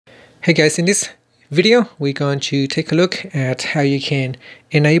Hey guys, in this video we're going to take a look at how you can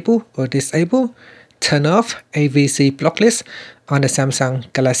enable or disable turn off AVC block list on the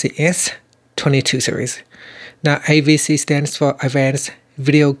Samsung Galaxy S22 series. Now AVC stands for Advanced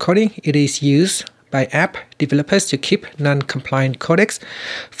Video Coding. It is used by app developers to keep non-compliant codecs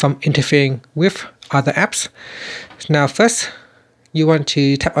from interfering with other apps. Now first you want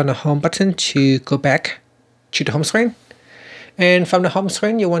to tap on the home button to go back to the home screen. And from the home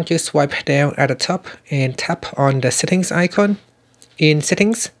screen, you want to swipe down at the top and tap on the settings icon. In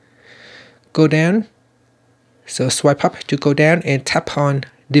settings, go down. So swipe up to go down and tap on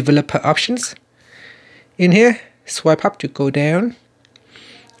developer options. In here, swipe up to go down.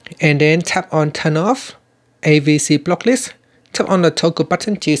 And then tap on turn off AVC block list. Tap on the toggle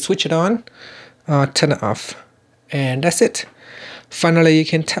button to switch it on or turn it off. And that's it. Finally, you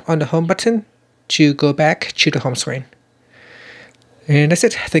can tap on the home button to go back to the home screen. And that's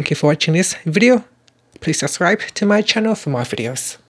it. Thank you for watching this video. Please subscribe to my channel for more videos.